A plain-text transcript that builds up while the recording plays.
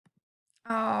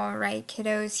All right,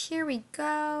 kiddos, here we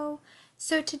go.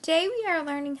 So today we are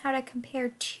learning how to compare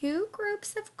two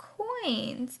groups of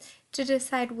coins to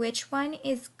decide which one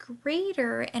is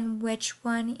greater and which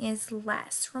one is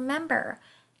less. Remember,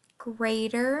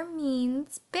 greater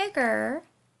means bigger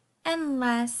and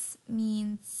less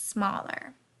means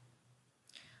smaller.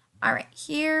 All right,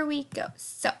 here we go.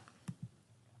 So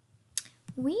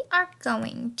we are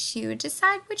going to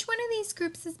decide which one of these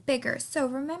groups is bigger. So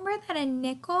remember that a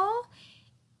nickel,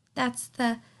 that's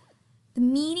the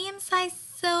medium-sized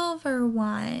silver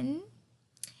one,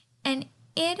 and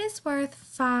it is worth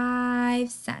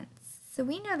 5 cents. So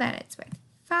we know that it's worth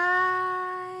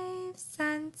 5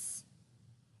 cents.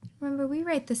 Remember, we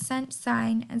write the cent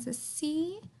sign as a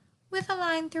C with a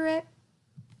line through it.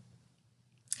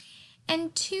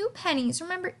 And 2 pennies.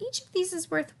 Remember, each of these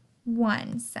is worth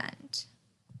 1 cent.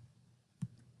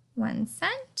 1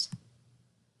 cent,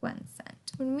 1 cent.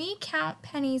 When we count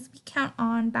pennies, we count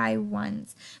on by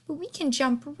ones, but we can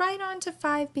jump right on to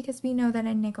 5 because we know that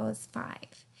a nickel is 5.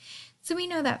 So we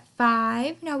know that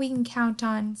 5, now we can count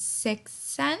on 6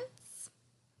 cents,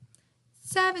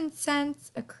 7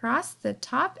 cents across the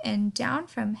top and down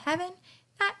from heaven.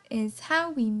 That is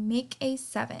how we make a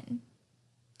 7.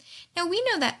 Now we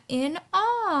know that in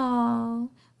all,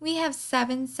 we have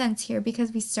 7 cents here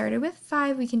because we started with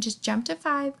 5. We can just jump to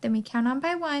 5, then we count on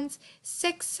by ones,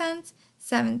 6 cents,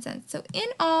 7 cents. So in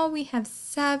all, we have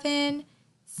 7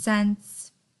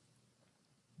 cents.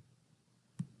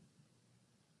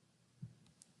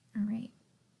 All right.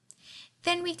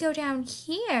 Then we go down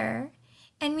here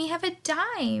and we have a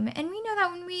dime. And we know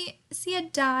that when we see a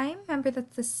dime, remember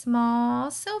that's the small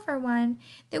silver one,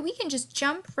 that we can just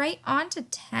jump right onto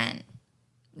 10.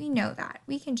 We know that.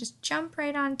 We can just jump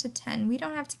right onto 10. We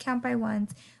don't have to count by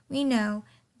ones. We know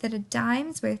that a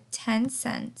dime's worth 10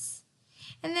 cents.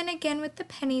 And then again with the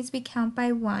pennies, we count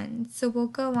by ones. So we'll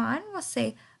go on. We'll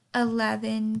say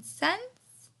 11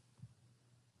 cents,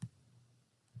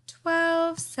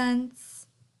 12 cents.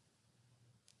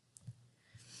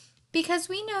 Because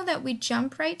we know that we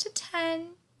jump right to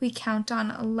 10, we count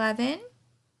on 11,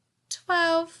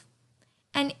 12,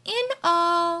 and in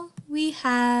all, we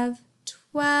have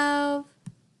 12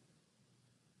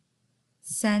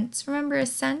 cents. Remember, a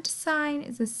cent sign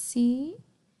is a C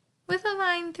with a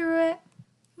line through it.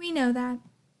 We know that.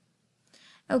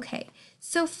 Okay,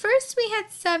 so first we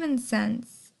had 7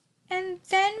 cents, and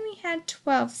then we had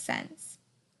 12 cents.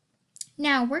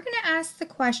 Now we're going to ask the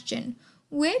question,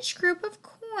 which group of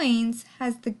coins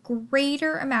has the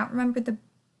greater amount? Remember, the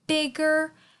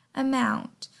bigger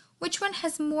amount. Which one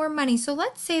has more money? So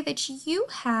let's say that you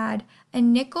had a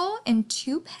nickel and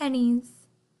 2 pennies.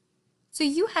 So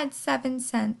you had 7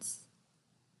 cents.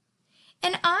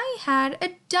 And I had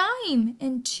a dime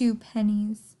and 2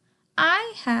 pennies.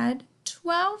 I had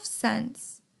 12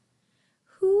 cents.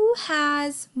 Who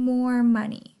has more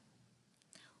money?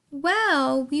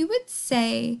 Well, we would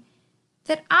say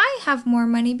that I have more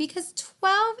money because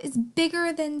 12 is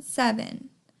bigger than 7.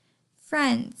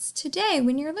 Friends, today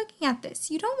when you're looking at this,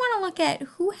 you don't want to look at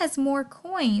who has more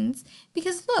coins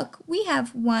because look, we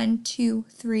have 1, 2,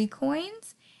 3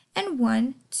 coins and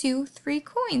 1, 2, 3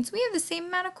 coins. We have the same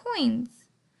amount of coins.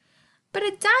 But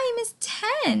a dime is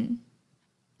 10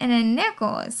 and a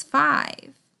nickel is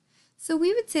 5. So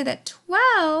we would say that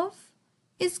 12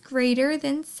 is greater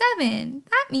than 7.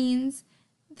 That means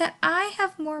that I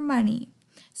have more money.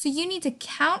 So you need to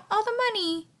count all the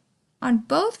money on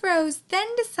both rows,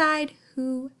 then decide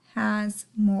who has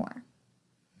more.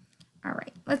 All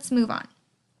right, let's move on.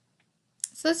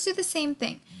 So let's do the same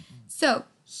thing. So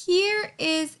here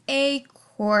is a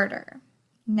quarter.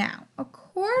 Now, a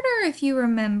quarter, if you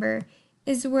remember,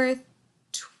 is worth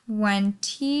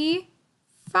 25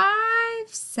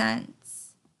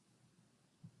 cents.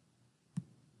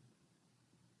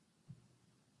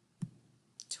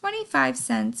 25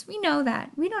 cents, we know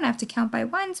that. We don't have to count by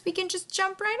ones. We can just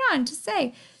jump right on to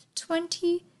say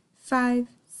 25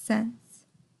 cents.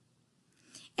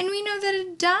 And we know that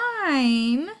a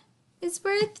dime is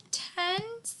worth 10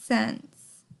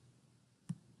 cents.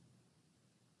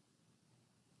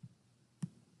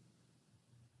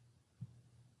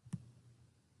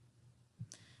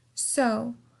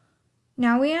 So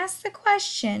now we ask the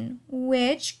question,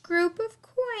 which group of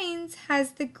coins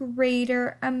has the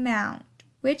greater amount?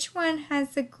 Which one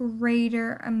has the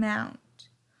greater amount?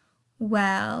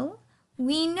 Well,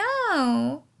 we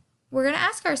know we're going to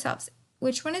ask ourselves,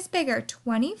 which one is bigger,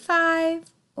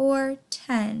 25 or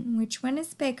 10? Which one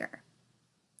is bigger?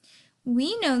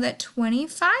 We know that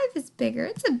 25 is bigger.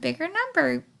 It's a bigger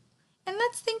number. And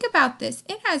let's think about this.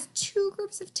 It has 2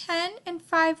 groups of 10 and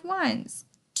 5 ones.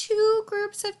 2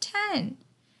 groups of 10.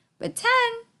 but 10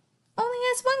 only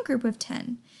has one group of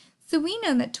 10. So we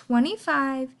know that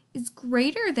 25 is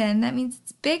greater than, that means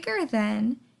it's bigger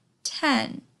than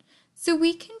 10. So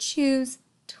we can choose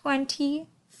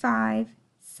 25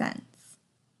 cents.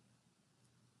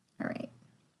 All right.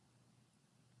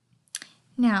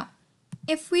 Now,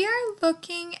 if we are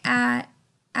looking at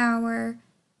our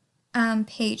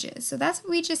pages, so that's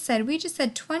what we just said. We just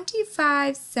said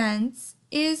 25 cents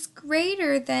is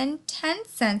greater than 10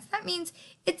 cents. That means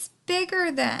it's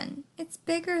bigger than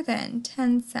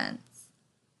 10 cents.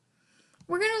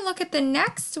 We're going to look at the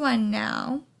next one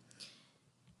now.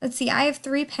 Let's see, I have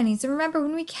 3 pennies. And remember,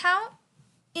 when we count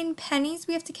in pennies,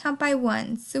 we have to count by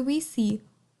ones. So we see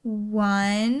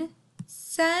 1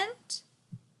 cent,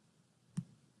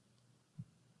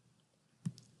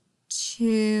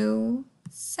 2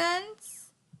 cents,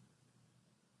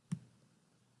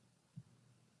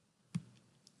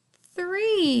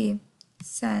 3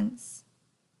 cents.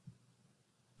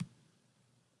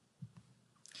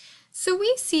 So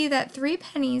we see that 3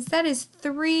 pennies, that is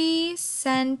 3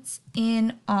 cents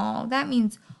in all. That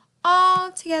means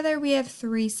all together we have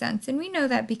 3 cents. And we know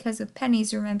that because with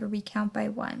pennies, remember, we count by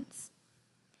ones.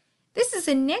 This is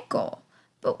a nickel.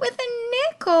 But with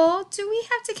a nickel, do we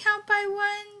have to count by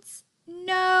ones?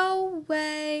 No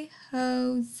way,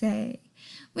 Jose.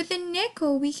 With a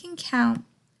nickel, we can count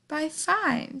by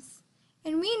fives.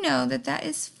 And we know that that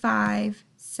is 5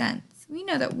 cents. We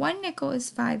know that 1 nickel is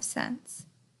 5 cents.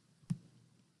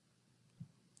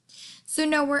 So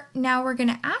now we're going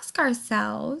to ask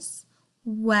ourselves,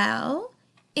 well,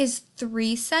 is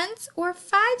 3 cents or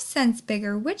 5 cents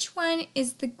bigger? Which one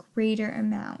is the greater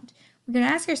amount? We're going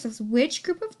to ask ourselves, which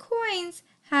group of coins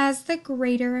has the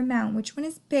greater amount? Which one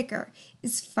is bigger?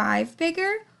 Is 5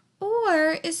 bigger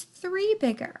or is 3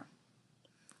 bigger?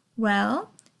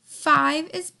 Well, 5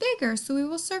 is bigger, so we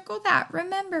will circle that.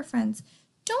 Remember, friends,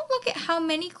 don't look at how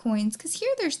many coins, because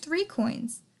here there's 3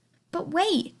 coins. But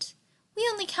wait, we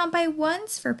only count by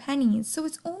ones for pennies, so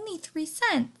it's only 3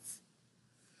 cents.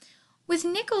 With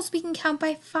nickels, we can count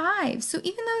by 5, so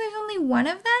even though there's only one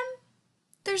of them,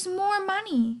 there's more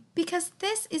money, because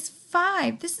this is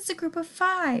 5. This is a group of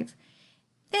 5.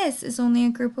 This is only a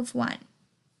group of 1.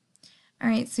 All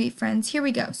right, sweet friends, here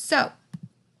we go. So,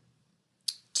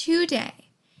 today,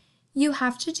 you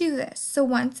have to do this. So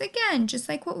once again, just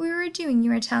like what we were doing,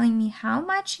 you are telling me how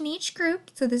much in each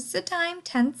group. So this is a dime,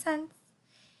 10 cents.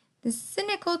 This is a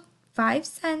nickel, 5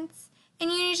 cents.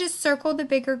 And you need to circle the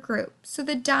bigger group. So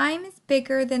the dime is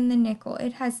bigger than the nickel.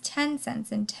 It has 10 cents,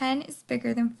 and 10 is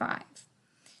bigger than 5.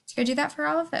 So you're going to do that for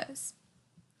all of those.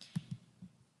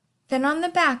 Then on the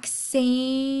back,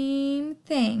 same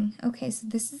thing. Okay, so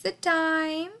this is a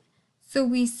dime. So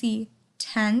we see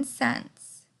 10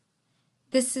 cents.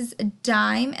 This is a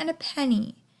dime and a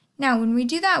penny. Now, when we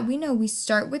do that, we know we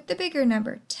start with the bigger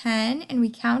number, 10, and we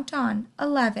count on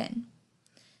 11.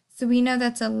 So we know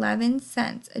that's 11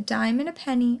 cents. A dime and a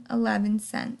penny, 11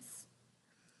 cents.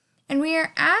 And we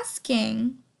are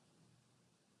asking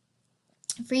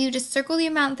for you to circle the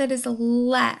amount that is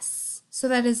less. So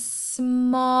that is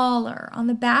smaller. On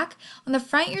the back, on the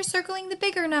front, you're circling the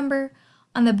bigger number.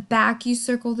 On the back, you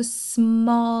circle the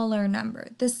smaller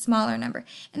number,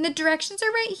 And the directions are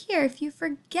right here. If you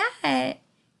forget,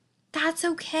 that's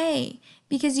okay,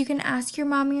 because you can ask your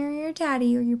mommy or your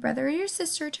daddy or your brother or your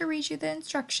sister to read you the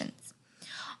instructions.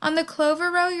 On the clover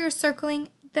row, you're circling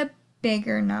the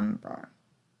bigger number.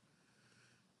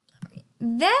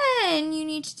 Then you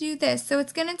need to do this. So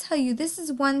it's going to tell you this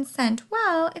is 1 cent.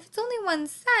 Well, if it's only 1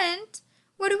 cent,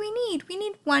 what do we need? We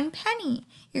need 1 penny.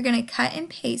 You're going to cut and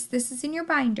paste. This is in your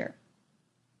binder.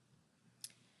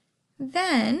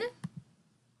 Then,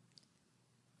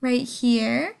 right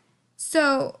here,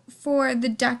 so for the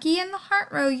ducky and the heart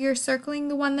row, you're circling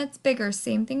the one that's bigger.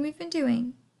 Same thing we've been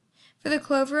doing. For the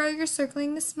clover row, you're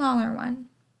circling the smaller one.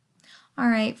 All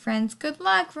right, friends, good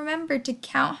luck. Remember to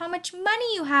count how much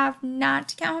money you have, not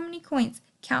to count how many coins.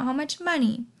 Count how much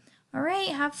money. All right,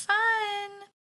 have fun.